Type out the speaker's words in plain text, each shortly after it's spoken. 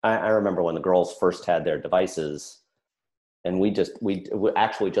I remember when the girls first had their devices, and we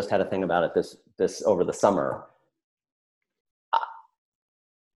actually just had a thing about it this over the summer.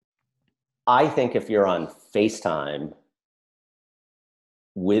 I think if you're on FaceTime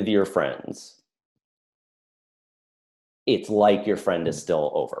with your friends, it's like your friend is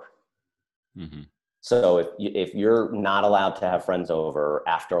still over. Mm-hmm. So if you're not allowed to have friends over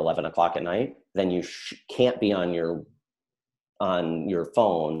after 11 o'clock at night, then you can't be on your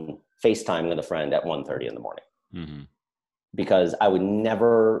phone FaceTime with a friend at 1:30 in the morning. Mm-hmm. Because I would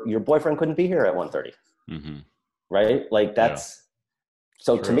never, your boyfriend couldn't be here at 1:30. Mm-hmm. Right? Like Yeah.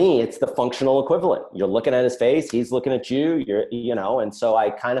 so True. to me, it's the functional equivalent. You're looking at his face, he's looking at you, and so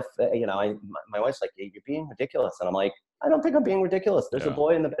I kind of, my wife's like, hey, you're being ridiculous. And I'm like, I don't think I'm being ridiculous. There's a Yeah.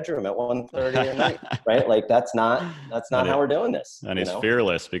 boy in the bedroom at 1:30 at night, right? Like that's not how we're doing this, And he's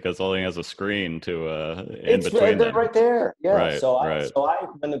fearless because all he has a screen to in It's between they're them. right there. Yeah. Right, So right.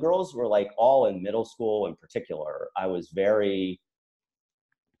 when the girls were like all in middle school in particular, I was very,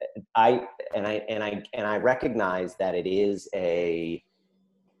 I recognize that it is a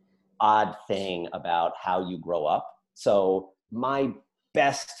odd thing about how you grow up. So my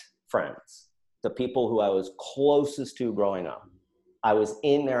best friends, the people who I was closest to growing up, I was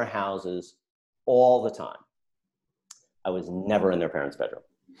in their houses all the time. I was never in their parents' bedroom.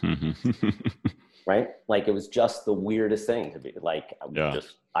 Right? Like it was just the weirdest thing to be like, Yeah.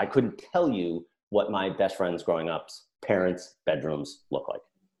 I couldn't tell you what my best friends growing up's parents' bedrooms look like.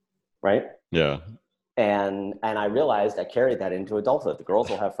 Right? Yeah. And I realized I carried that into adulthood. The girls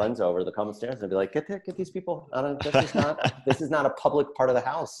will have friends over, they'll come upstairs and be like, get these people. This is not a public part of the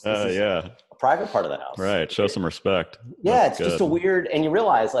house. This is Yeah. a private part of the house. Right. Show some respect. Yeah, That's it's good. just a weird, and you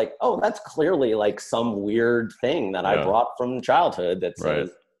realize like, oh, that's clearly like some weird thing that I brought from childhood that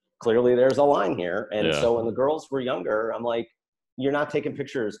says clearly there's a line here. And so when the girls were younger, I'm like, you're not taking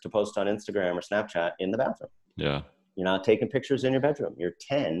pictures to post on Instagram or Snapchat in the bathroom. Yeah. You're not taking pictures in your bedroom. You're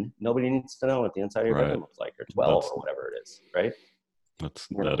 10. Nobody needs to know what the inside of your bedroom looks like. Or 12 or whatever it is, right?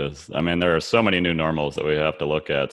 That is. I mean, there are so many new normals that we have to look at